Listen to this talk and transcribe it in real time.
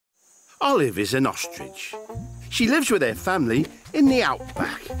Olive is an ostrich. She lives with her family in the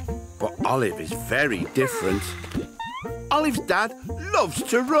outback. But Olive is very different. Olive's dad loves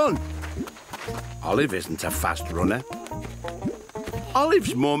to run. Olive isn't a fast runner.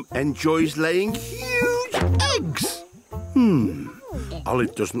 Olive's mum enjoys laying huge eggs.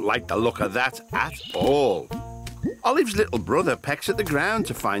 Olive doesn't like the look of that at all. Olive's little brother pecks at the ground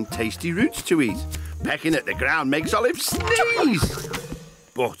to find tasty roots to eat. Pecking at the ground makes Olive sneeze.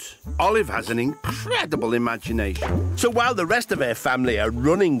 But Olive has an incredible imagination. So while the rest of her family are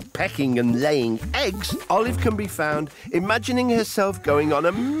running, pecking and laying eggs, Olive can be found imagining herself going on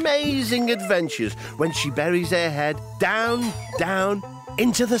amazing adventures when she buries her head down, down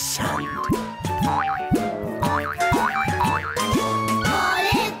into the sand.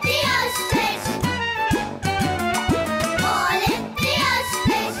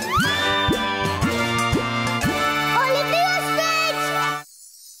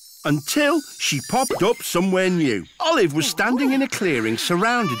 Until she popped up somewhere new. Olive was standing in a clearing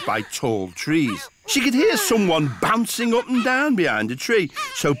surrounded by tall trees. She could hear someone bouncing up and down behind a tree,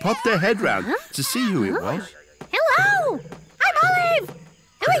 so popped her head round to see who it was. Hello! I'm Olive!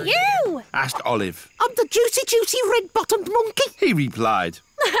 Who are you? Asked Olive. I'm the juicy red-bottomed monkey. He replied.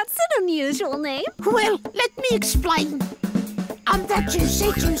 That's an unusual name. Well, let me explain. I'm the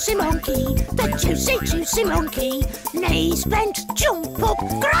juicy monkey, the juicy monkey. Knees bent, jump up,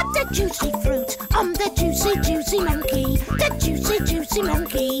 grab the juicy fruit. I'm the juicy monkey, the juicy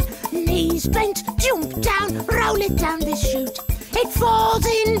monkey. Knees bent, jump down, roll it down this chute. It falls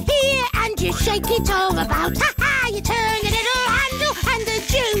in here and you shake it all about. Ha-ha, you turn a little handle and the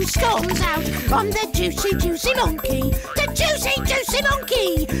juice comes out. I'm the juicy monkey, the juicy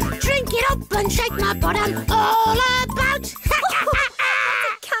monkey. Drink it up and shake my bottom all about.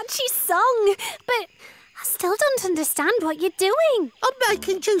 Catchy song, but I still don't understand what you're doing. I'm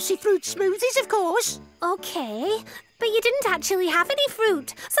making juicy fruit smoothies, of course. Okay, but you didn't actually have any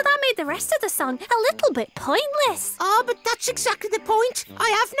fruit, so that made the rest of the song a little bit pointless. Ah, but that's exactly the point. I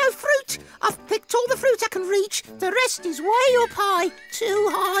have no fruit. I've picked all the fruit I can reach. The rest is way up high. Too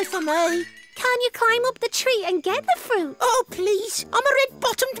high for me. Can you climb up the tree and get the fruit? Oh, please. I'm a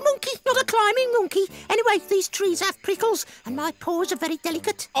red-bottomed monkey, not a climbing monkey. Anyway, these trees have prickles and my paws are very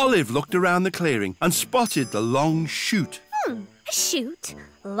delicate. Olive looked around the clearing and spotted the long chute. A chute?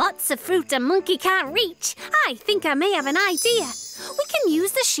 Lots of fruit a monkey can't reach. I think I may have an idea. We can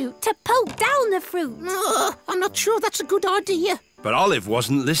use the chute to poke down the fruit. I'm not sure that's a good idea. But Olive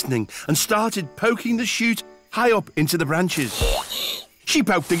wasn't listening and started poking the chute high up into the branches. She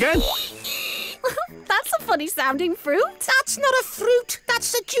poked again. That's a funny sounding fruit. That's not a fruit.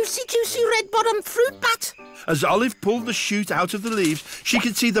 That's a juicy red-bottom fruit bat. As Olive pulled the chute out of the leaves, she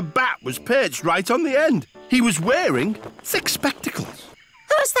could see the bat was perched right on the end. He was wearing thick spectacles.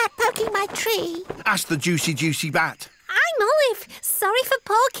 Who's that poking my tree? Asked the juicy bat. I'm Olive. Sorry for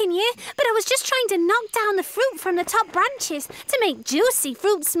poking you, but I was just trying to knock down the fruit from the top branches to make juicy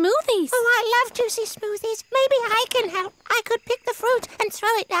fruit smoothies. Oh, I love juicy smoothies. Maybe I can help. I could pick the fruit and throw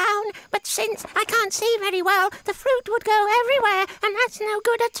it down, but since I can't see very well, the fruit would go everywhere, and that's no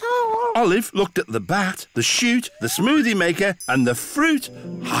good at all. Olive looked at the bat, the chute, the smoothie maker, and the fruit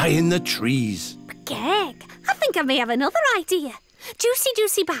high in the trees. Gag, I think I may have another idea.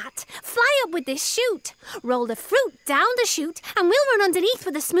 Juicy bat, fly up with this chute. Roll the fruit down the chute and we'll run underneath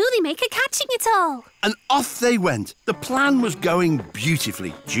with the smoothie maker catching it all. And off they went. The plan was going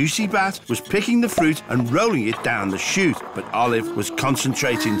beautifully. Juicy Bat was picking the fruit and rolling it down the chute. But Olive was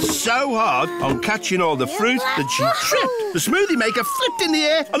concentrating so hard on catching all the fruit that she tripped. The smoothie maker flipped in the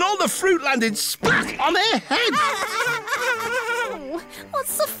air and all the fruit landed splat on her head.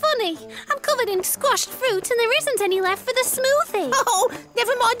 What's so funny? I'm covered in squashed fruit and there isn't any left for the smoothie. Oh,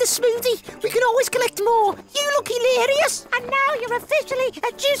 never mind the smoothie. We can always collect more. You look hilarious. And now you're officially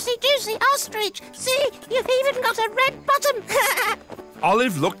a juicy ostrich. See, you've even got a red bottom.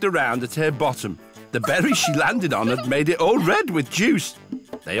 Olive looked around at her bottom. The berry she landed on had made it all red with juice.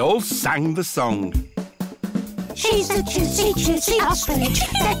 They all sang the song. She's the juicy ostrich,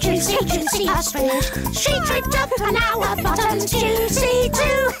 the juicy ostrich. She tripped up and now her bottom's juicy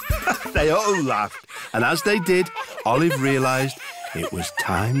too. They all laughed, and as they did, Olive realised it was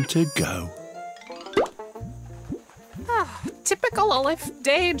time to go. Typical Olive,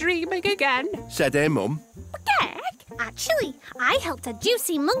 daydreaming again, said her mum. Gag, actually, I helped a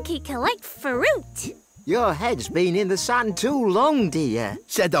juicy monkey collect fruit. Your head's been in the sand too long, dear,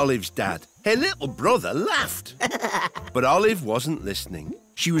 said Olive's dad. Her little brother laughed. But Olive wasn't listening.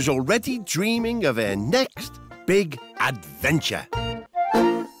 She was already dreaming of her next big adventure.